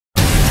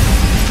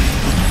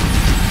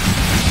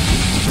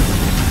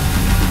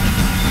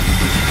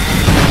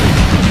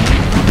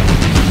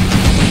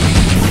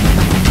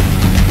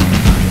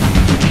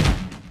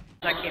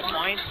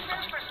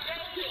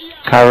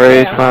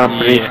Karisma,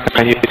 please,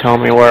 can you tell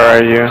me where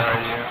are you?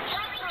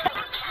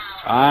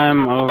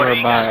 I'm over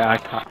by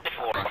Icon.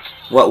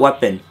 What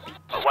weapon?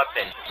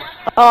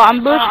 Oh,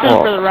 I'm boosting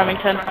for the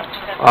Remington.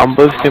 I'm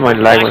boosting my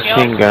light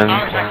machine gun.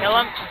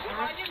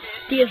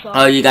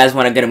 Oh, you guys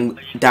want to get him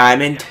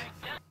diamond?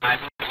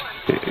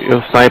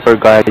 You sniper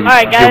guy.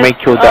 Alright, guys. You may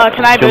kill that.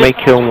 Can I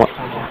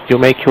You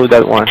may kill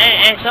that one.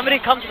 Hey, somebody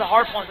come to the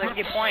hard point so I can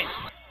get points.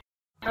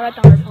 I'm at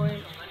the hard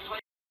point.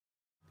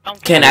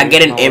 Can I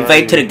get an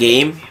invite to the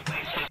game?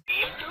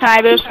 Can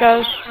I boost,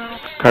 guys?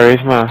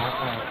 Karisma,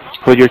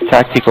 put your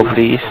tactical,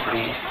 please.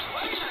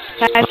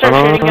 Can I start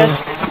shooting, guys?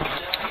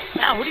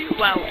 Now, what do you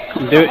come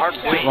Do to the it. hard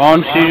point?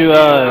 Won't you,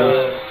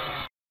 The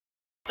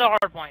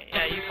hard point.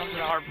 Yeah, you come to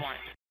the hard point.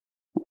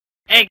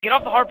 Hey, get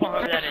off the hard point,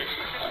 whoever that is.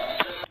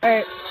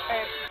 Alright.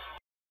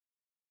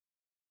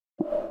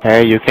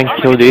 Hey, you can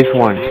kill this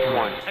one.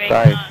 Hey,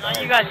 Guys. no,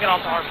 you guys get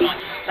off the hard point.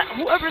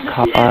 Whoever this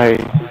Guys.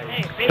 is.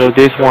 Hey, Kill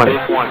this one.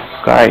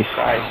 Guys.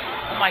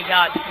 Oh my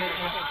god, this is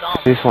so dumb.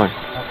 This one.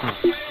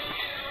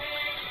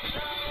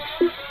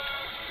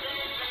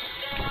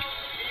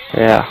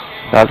 Yeah,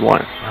 that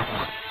one.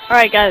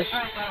 Alright, guys.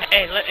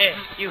 Hey,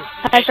 you.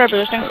 Can I start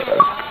boosting?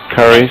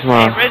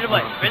 Charisma. Hey,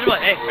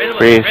 Razorblade,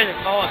 Breathe.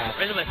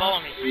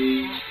 follow me.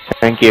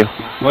 Thank you.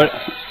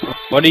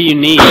 what do you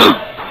need?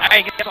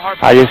 Alright, get off the hard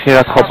point. I just need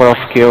a couple of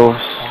kills.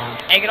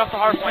 Hey, get off the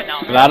hard point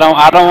now. 'Cause I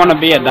don't want to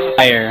be a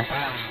dyer.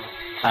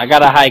 I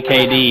got a high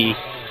KD.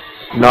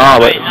 No,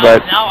 Wait,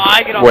 but now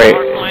I get off wait. the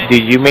hard point.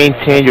 Did you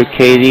maintain your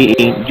KD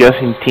just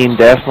in team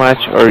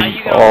deathmatch or Now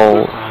you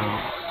go.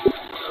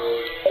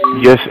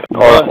 just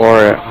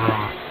or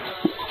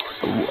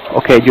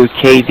okay, your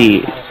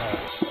KD.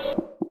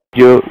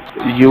 You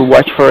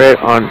watch for it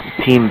on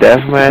team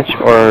deathmatch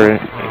or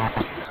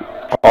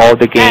all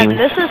the games? And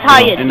this is how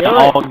you In do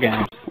all it.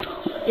 games.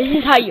 This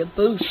is how you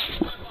boost.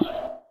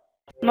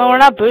 No, we're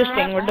not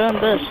boosting. We're doing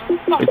this.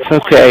 It's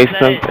okay.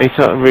 It's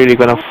not really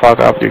gonna fuck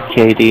up your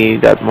KD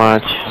that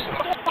much.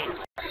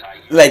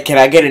 Like, can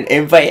I get an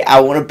invite? I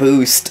want to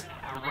boost.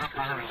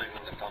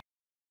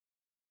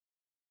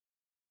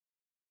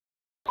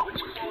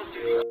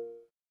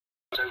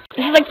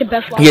 This is like the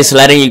best one. Just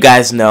letting you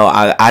guys know,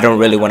 I don't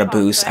really want to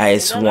boost. I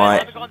just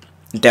want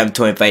them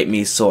to invite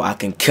me so I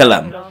can kill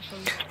them,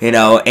 you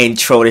know, and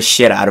throw the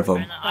shit out of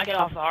them. I get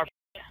off the hard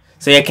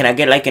So yeah, can I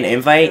get like an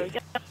invite?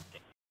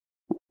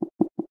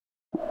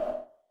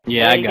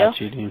 Yeah, I got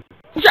you, dude.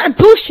 Start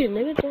boosting,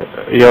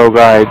 nigga. Yo,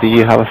 guy, do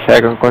you have a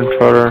second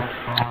controller?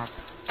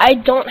 I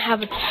don't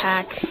have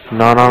attack.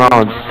 No.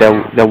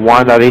 The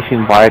one that is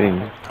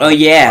inviting. Oh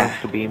yeah,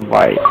 To be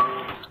invited.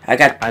 I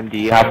got. And do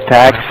you have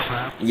tags?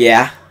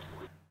 Yeah.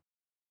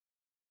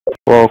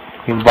 Well,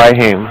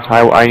 invite him.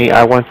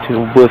 I want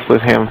to boost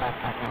with him.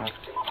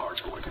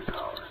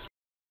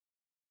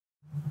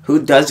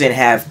 Who doesn't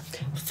have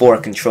 4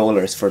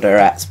 controllers for their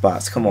at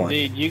spots? Come on.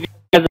 Dude, you guys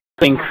are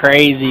getting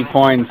crazy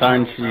points,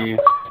 aren't you?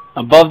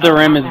 Above the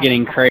rim is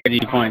getting crazy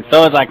points.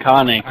 So is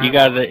Iconic. You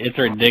guys, it's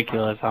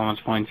ridiculous how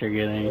much points you're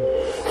getting.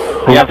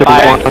 Who's the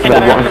one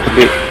that wants to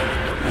be?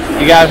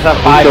 You guys have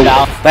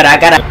 5,000. But I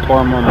gotta.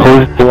 4 more.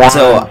 Who's the one?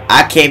 So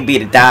I can't be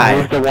the Who's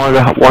die. the one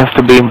that wants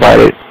to be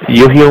invited?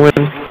 You, Human?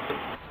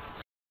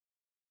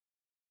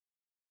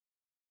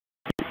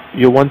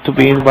 You want to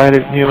be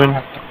invited, Human?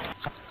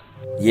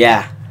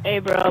 Yeah. Hey,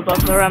 bro,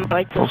 above the rim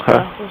like this, Okay.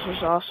 bro. This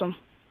is awesome.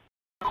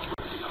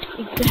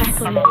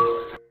 Exactly. Watch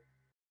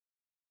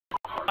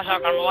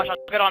out, Karma, watch out.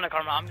 Get on it,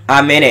 Karma.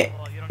 I'm in it.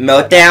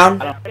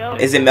 Meltdown?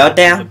 Is it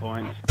meltdown?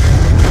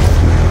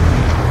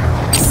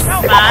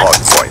 No, man.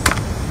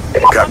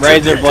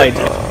 Razor blades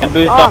and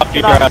boost off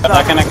your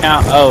second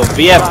account. Oh,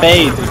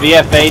 VF8.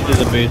 VF8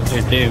 is a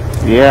booster too.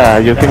 Yeah,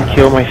 you can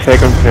kill my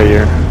second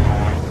player.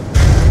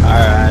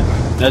 Alright.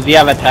 Does he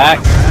have attack?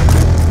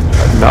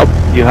 Nope,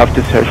 you have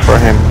to search for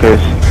him because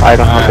I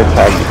don't have the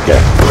tag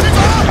yet.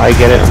 I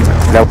get it on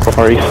level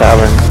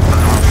 47.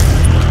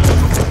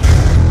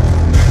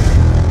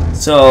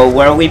 So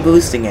where are we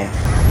boosting at?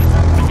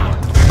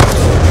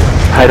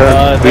 I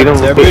don't.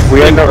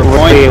 We are not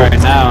really. right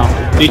now.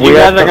 Dude, you We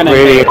guys are are not gonna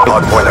really hit,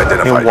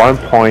 in 1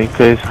 point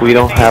because we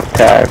don't have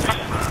tags.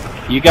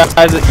 you guys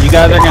are gonna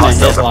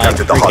hit like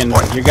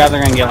freaking. You guys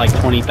are gonna get like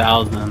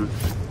 20,000.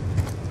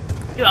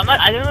 Dude,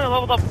 I didn't really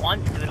leveled up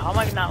once, dude. How am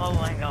I not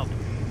leveling up?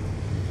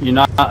 You're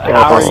not.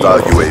 How are you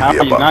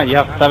not? You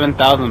have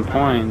 7,000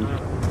 points.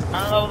 I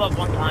only leveled up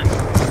one time.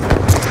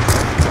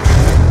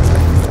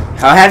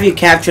 How have you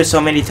captured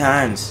so many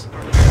times?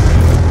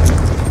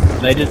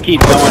 They just keep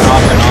going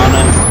off and on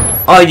it.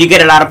 Oh, you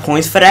get a lot of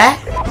points for that?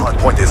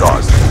 Point is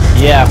ours.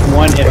 Yeah, if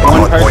one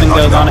person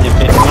goes on it,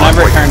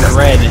 whenever it turns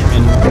red, and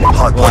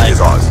like,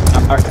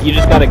 you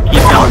just gotta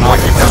keep going off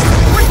and on.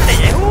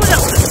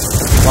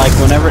 Like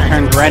whenever it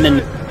turns red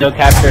and still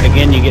capture it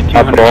again, you get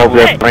 200 Above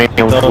the points.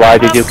 frames, So- why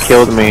did you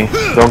kill me?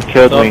 Don't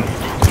kill me.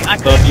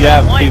 So if you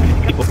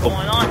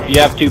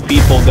have two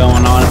people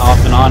going on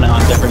off and on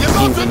different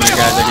teams, then you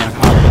guys are gonna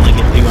constantly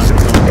get 200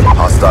 points.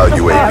 Hostile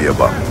UAV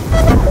above.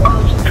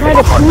 Try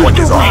to boost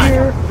over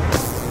here.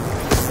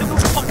 Dude, what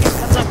the fuck is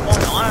that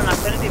going on? And I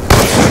couldn't even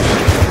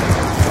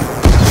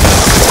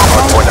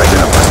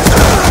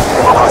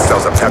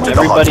Capture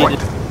the hard Everybody,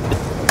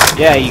 point.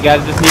 yeah, you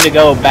guys just need to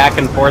go back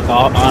and forth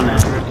on it.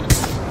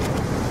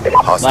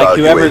 Hostile Like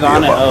whoever's UAV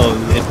on it, above.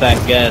 oh, it's that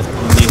guest.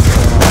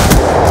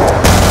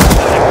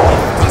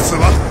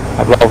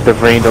 Above the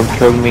brain, don't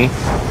kill me.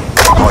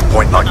 Hard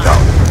point knocked down.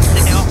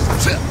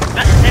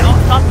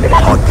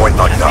 Hard point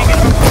knocked down.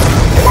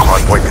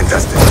 Hard point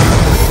contested.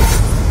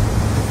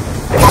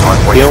 Hard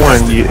point Dylan,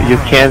 contested. you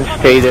can't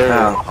stay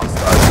there.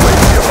 Hostile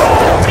UAV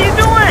above. What are you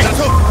doing?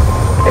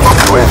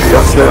 UAV on Don't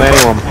kill standby.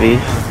 anyone,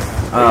 please.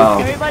 Oh.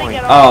 Everybody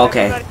get Oh, off.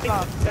 okay. Everybody get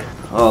off.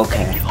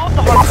 Okay.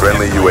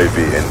 Friendly UAV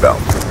inbound.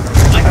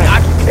 I'm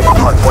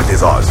Hard point is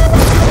ours. There you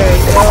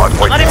go. Hard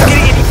point not even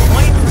getting contested. any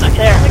points. I'm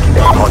There.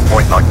 Hard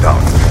point knocked down.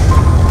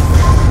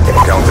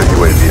 Counter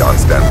UAV on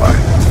standby.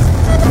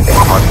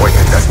 Hard point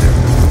contested.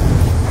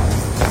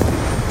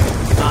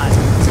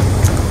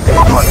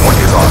 Hard point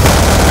is ours.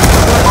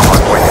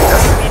 Hard point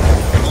contested.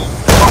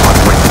 Hard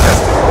point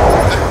contested.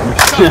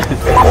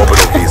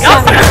 Orbital visa.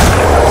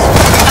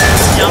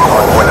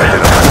 Hard point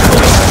identified.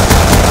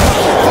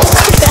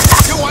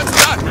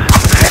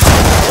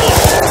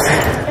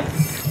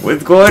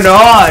 What's going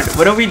on?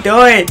 What are we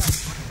doing?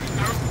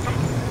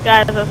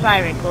 Guys, that's not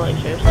even cool,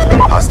 seriously.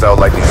 Hostile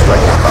lightning strike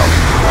inbound.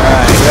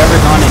 Alright,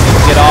 whoever's on it,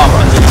 just get off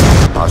and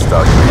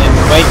Hostile then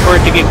wait for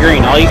it to get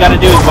green. All you gotta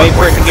do is wait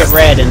for it to get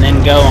red and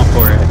then go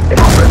for it.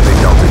 friendly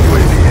counter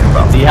UAV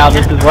inbound. See how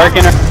this is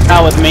working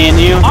out with me and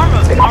you?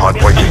 Hard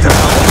point contested.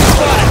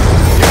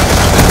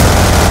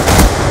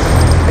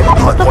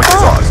 Hard point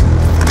is ours.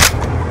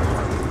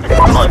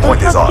 Hard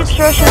point is ours. Keep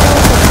rushing.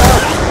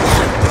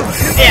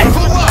 Yeah,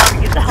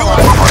 get the hell out.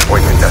 Hard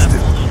point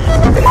contested.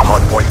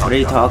 Hard point What are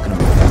you talking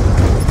about?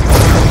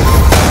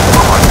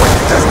 Hard point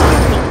contested.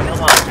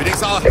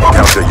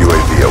 Counter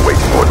UAV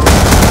awaiting orders.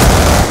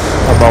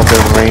 Above the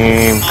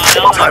brain.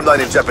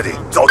 Timeline in jeopardy.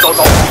 Go.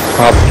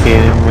 Stop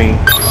kidding me.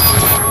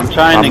 I'm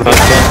trying to get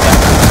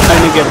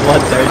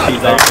bloodthirsty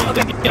though. What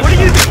are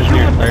you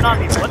doing?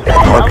 Tsunami, what the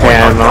hell? Okay, I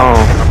know.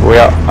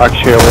 We're all trying to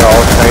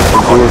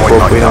do it,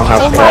 but we don't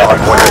have Hard that.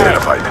 point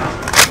identified.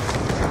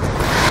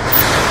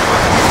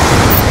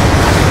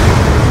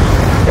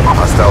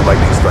 Hostile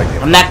lightning strike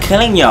inbound. I'm not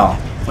killing y'all.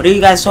 What are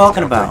you guys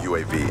talking about?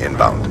 UAV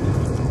inbound.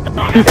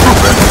 Friendly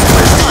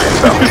UAV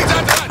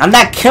inbound. I'm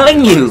not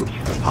killing you.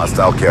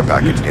 Hostile care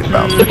package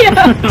inbound.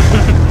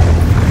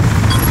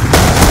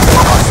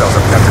 Hostiles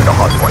have captured the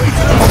hard point.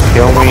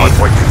 Kill me. Hard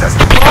point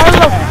contested. What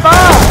the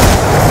fuck?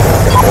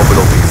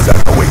 Orbital VSAT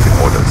awaiting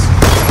orders.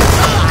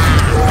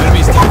 Be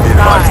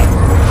advised.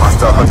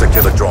 Hostile hunter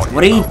killer drone.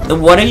 What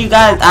are you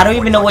guys? I don't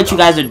even know what you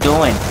guys are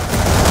doing.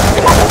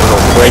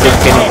 We're just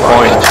getting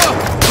points.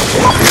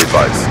 Be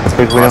advised.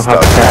 Because we don't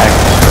have tag.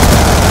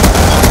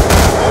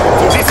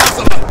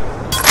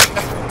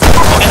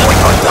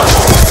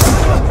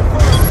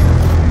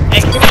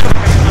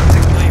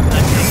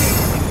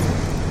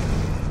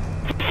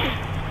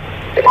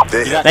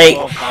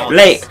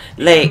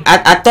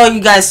 I thought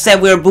you guys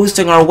said we were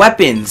boosting our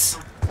weapons.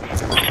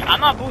 I'm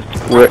not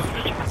boosting.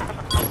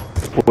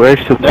 We're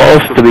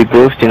supposed to be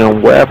boosting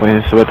on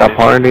weapons, but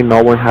apparently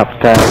no one has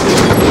tag.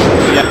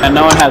 Yeah, and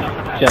no one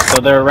has shit,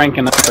 so they're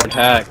ranking up their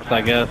attacks,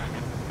 I guess.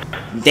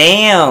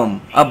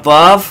 Damn,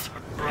 above.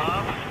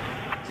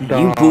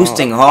 You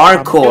boosting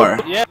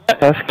hardcore. Yeah.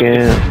 That's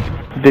good.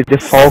 The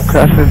default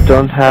classes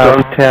don't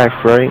have tags,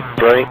 right?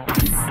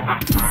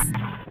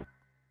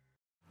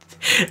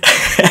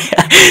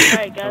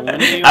 Alright,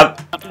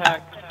 guys.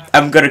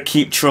 I'm gonna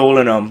keep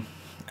trolling them.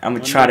 I'm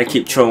gonna try to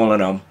keep trolling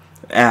them.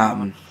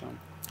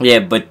 Yeah,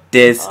 but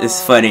this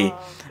is funny.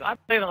 I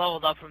even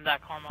leveled up from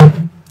that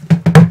karma.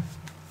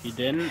 You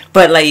didn't?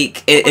 But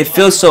like, it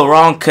feels so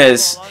wrong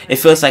because it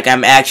feels like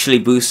I'm actually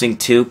boosting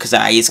too because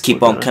I just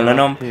keep on killing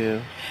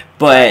them.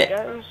 But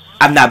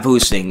I'm not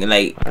boosting.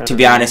 Like, to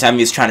be honest, I'm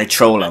just trying to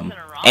troll them.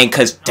 And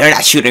because they're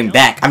not shooting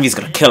back, I'm just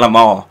gonna kill them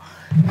all.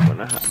 I'm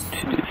gonna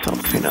have to do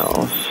something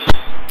else.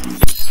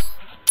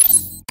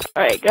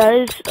 Alright,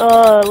 guys.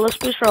 Let's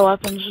boost our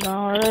weapons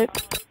now, alright?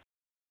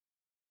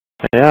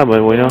 Yeah,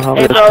 but we don't have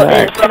Hey, the bro,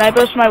 tag. can I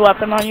boost my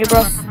weapon on you,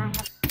 bro?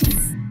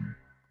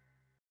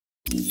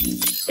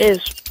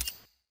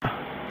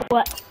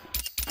 What?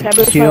 Can I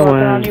boost my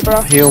weapon on you,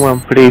 bro? Human,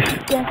 please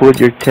put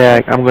your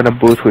tag. I'm gonna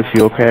boost with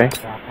you, okay?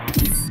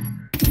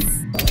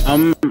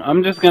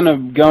 I'm just gonna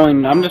go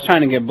and I'm just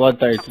trying to get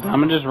bloodthirsty.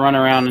 I'm gonna just run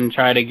around and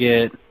try to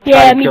get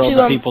Yeah, try to me kill too,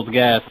 the people's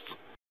guests.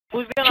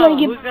 Who's Trying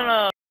to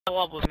gonna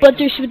level up with me? But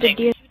there's with the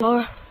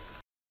DSR.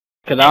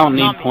 Cause I don't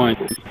need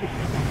points.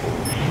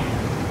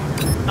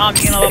 Tom,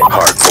 you gonna level up?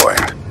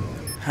 Hardpoint.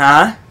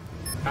 Huh?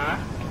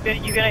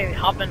 You gonna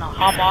hop on and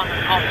hop.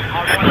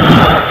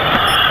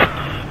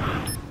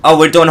 Oh,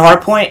 we're doing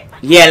hardpoint?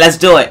 Yeah, let's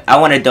do it. I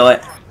want to do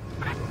it.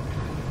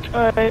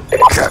 Alright.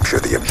 Capture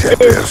the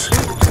objectives.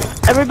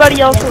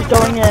 Everybody else is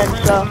going in,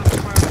 so.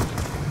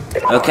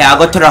 Okay, I'll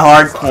go to the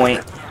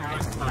hardpoint.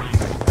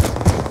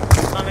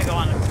 Let me go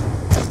on.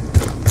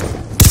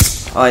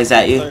 Oh, is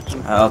that you?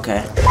 Oh,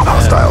 okay.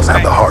 Hostiles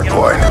have the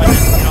hardpoint.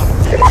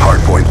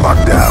 Hardpoint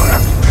locked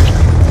down.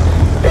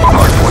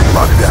 Hardpoint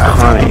locked down.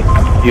 Honey,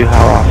 you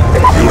have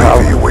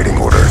UAV awaiting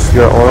orders.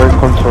 your other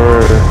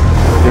controller,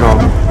 you know,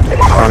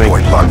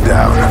 Hardpoint locked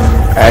down.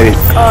 edit.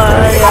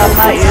 Yeah, I'm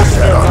not used to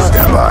Set on it.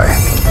 standby.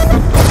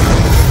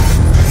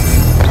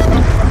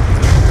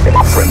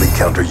 Friendly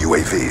counter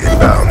UAV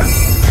inbound.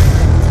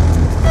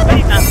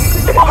 Wait,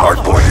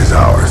 Hardpoint is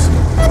ours.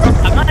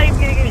 I'm not even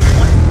getting any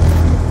points.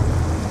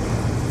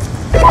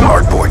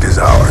 Hardpoint is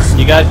ours.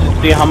 You guys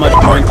should see how much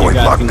points you Hardpoint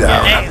guys locked can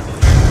down. get.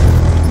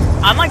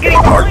 Damn. I'm not getting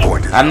points.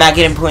 Hardpoint is I'm not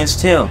getting points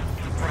too.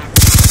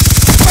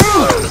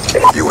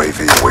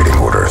 UAV awaiting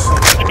orders.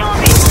 You're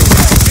killing me.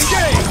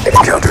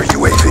 Counter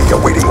UAV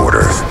awaiting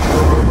orders.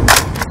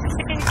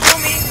 Can you kill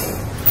me?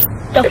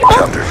 The fuck?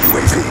 Counter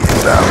UAV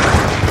inbound.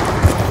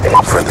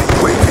 Friendly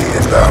UAV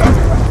inbound.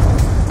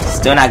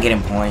 Still not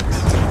getting points.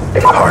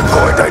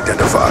 Hardpoint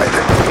identified.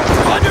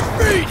 I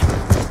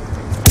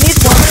need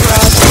one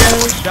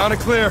for Down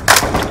and clear.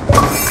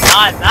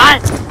 Not.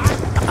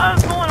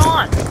 What's going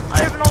on?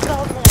 I don't even know what the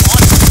hell's going on.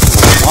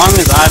 As long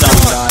as I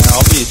don't die,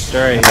 I'll be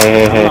straight.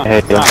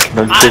 Hey,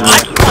 don't I shoot me.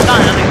 keep on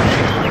dying.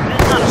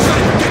 This is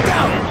not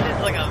a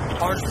it's like a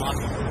hard block.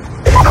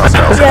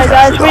 Hostiles Yeah,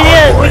 guys, captured we the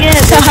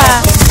didn't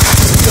hardpoint.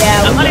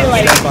 Yeah, I'm we not did even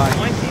like. getting any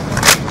points.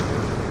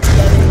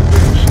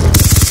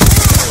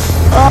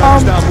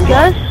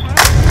 Guys?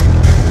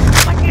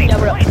 I'm not getting Yeah,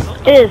 bro. points.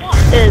 Is.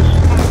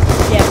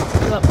 Yeah.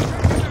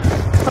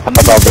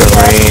 About the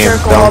rain,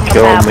 don't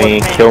kill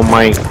me, kill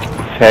my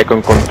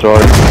second controller.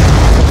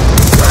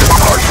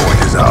 Hardpoint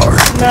is ours.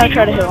 I'm gonna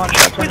try to hit one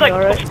shot on He's you, like,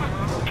 alright?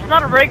 it's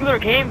not a regular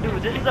game,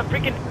 dude. This is a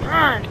freaking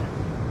run.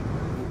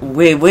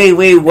 Wait,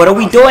 what are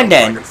we doing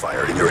then?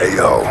 Fired in your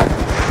AO.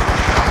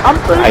 I'm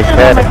boosting I where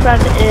said- my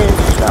friend is,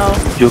 so.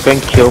 You can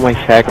kill my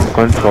second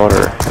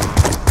controller.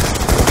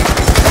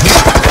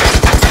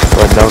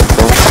 But don't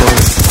kill me.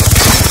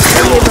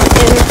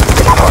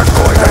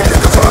 Hardpoint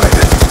identified.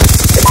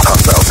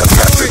 Hostiles have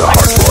captured the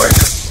hardpoint.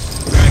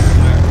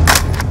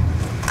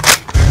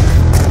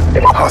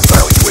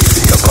 Hostile UAV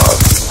above.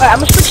 Alright, I'm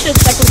gonna switch to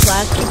second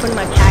class, keep putting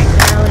my pack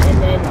down,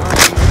 and then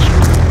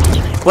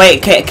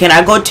Wait, can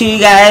I go to you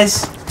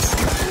guys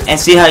and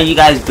see how you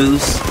guys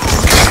boost?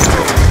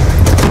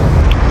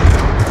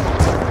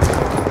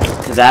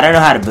 Cause I don't know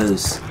how to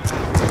boost.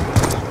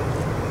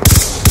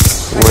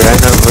 We're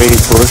not really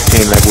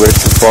boosting like we're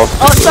supposed to.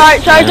 Oh, sorry.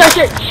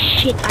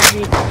 Shit, I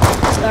did.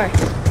 Sorry.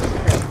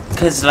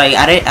 Cause like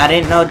I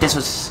didn't know this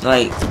was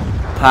like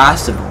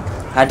possible.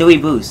 How do we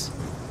boost?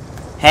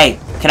 Hey,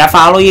 can I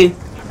follow you? Be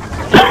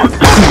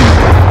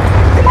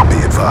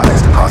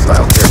advised,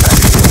 hostile care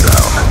package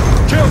inbound.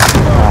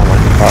 Oh my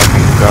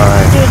fucking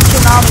god. Dude,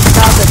 Tsunami,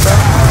 stop it, bro.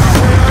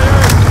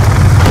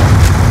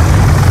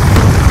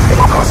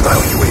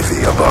 Hostile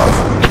UAV above.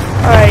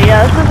 Alright,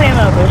 yeah, that's the same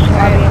about boosting.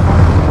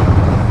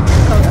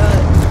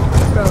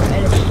 Bro,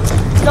 edit.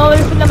 No, let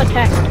me put them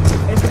attack.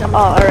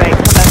 Oh, alright,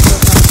 come back to the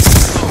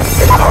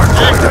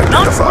Hardpoint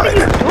identified.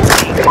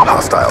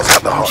 Hostiles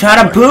have the hard.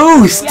 Trying to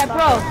boost. Yeah,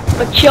 bro,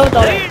 but chill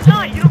though. No, you're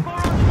not. You don't go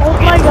around. Oh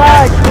my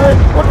god, dude,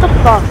 what the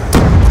fuck?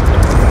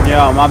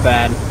 Yo, my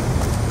bad.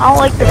 I don't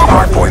like this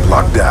Hardpoint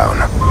locked down.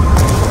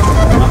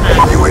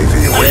 UAV I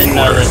didn't awaiting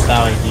know orders.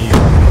 that was you.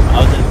 I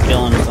was just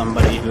killing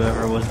somebody,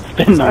 whoever was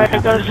spinning Alright,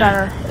 around. go to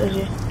center,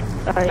 Izzy.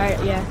 Alright,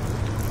 yeah.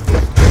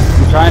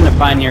 I'm trying to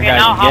find your Okay, guys'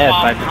 now hop gifts,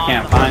 on. I just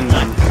can't find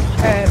them.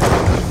 Alright.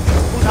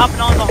 Who's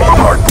hopping on the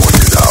hard? Hardpoint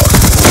is ours.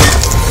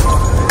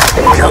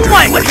 Counter Oh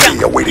my UAV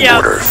god. awaiting Yeah.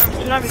 orders.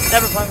 Tsunami's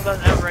never playing with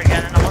us ever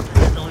again, and I want to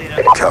delete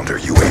it. Counter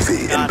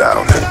UAV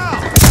inbound.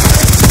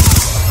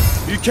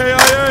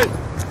 EKIA.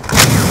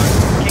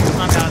 Kick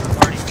Tsunami out of the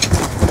party.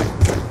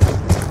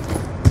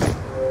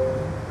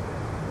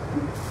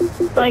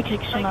 Don't kick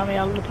Tsunami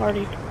out of the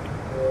party.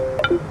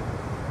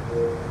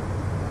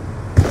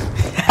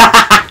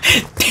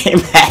 Damn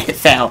that it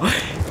fell.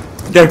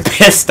 They're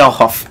pissed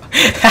off.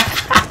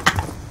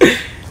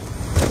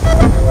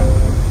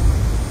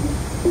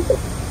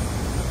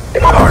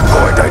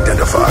 Hardpoint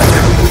identified.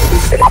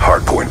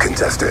 Hardpoint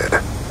contested.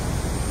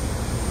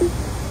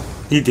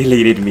 He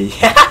deleted me.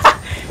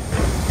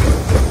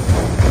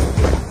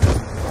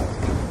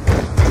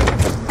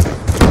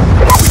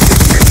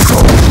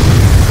 Control.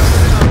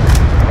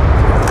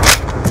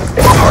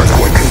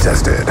 Hardpoint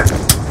contested.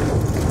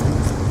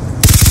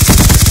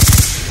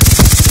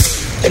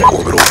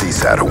 Orbital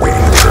VSAT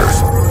awaiting orders.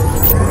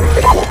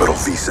 Orbital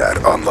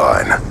VSAT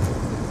online.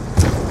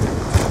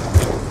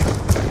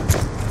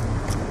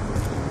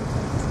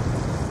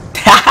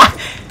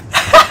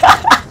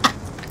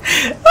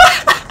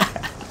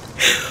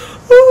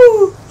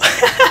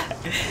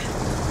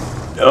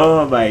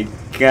 Oh my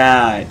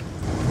god.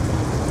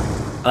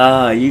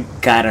 Oh, you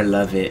gotta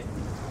love it.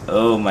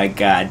 Oh my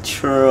god.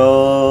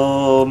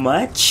 Troll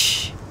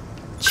much?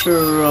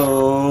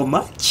 Troll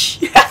much?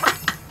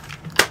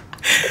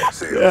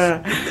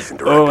 Sales. Mission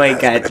Oh my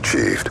directive has god. been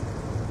achieved.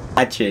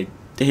 Watching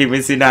the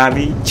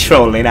HumanTSUNAMI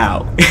trolling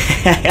out.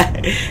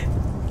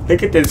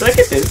 Look at this, look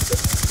at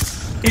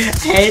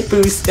this. Hey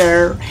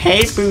Booster,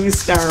 hey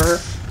Booster.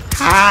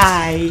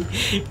 Hi.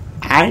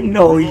 I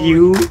know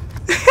you.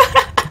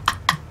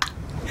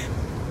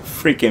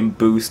 Freaking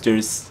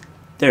boosters.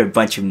 They're a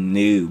bunch of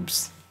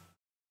noobs.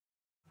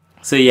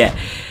 So yeah,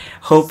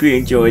 hope you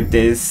enjoyed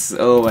this.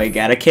 Oh my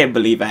god, I can't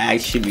believe I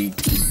actually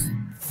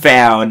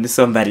found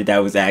somebody that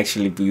was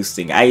actually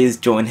boosting. I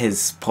just joined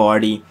his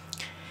party,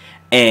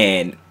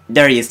 and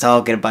there he is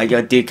talking about,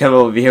 yo dude, come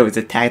over here with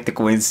a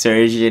tactical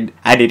insertion.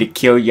 I need to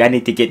kill you. I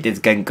need to get this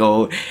gun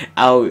gold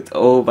out.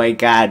 Oh my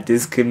god,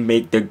 this could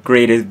make the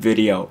greatest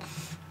video.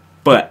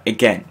 But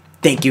again,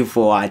 thank you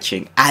for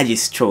watching. I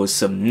just chose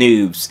some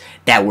noobs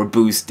that were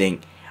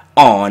boosting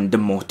on the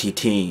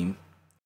multi-team.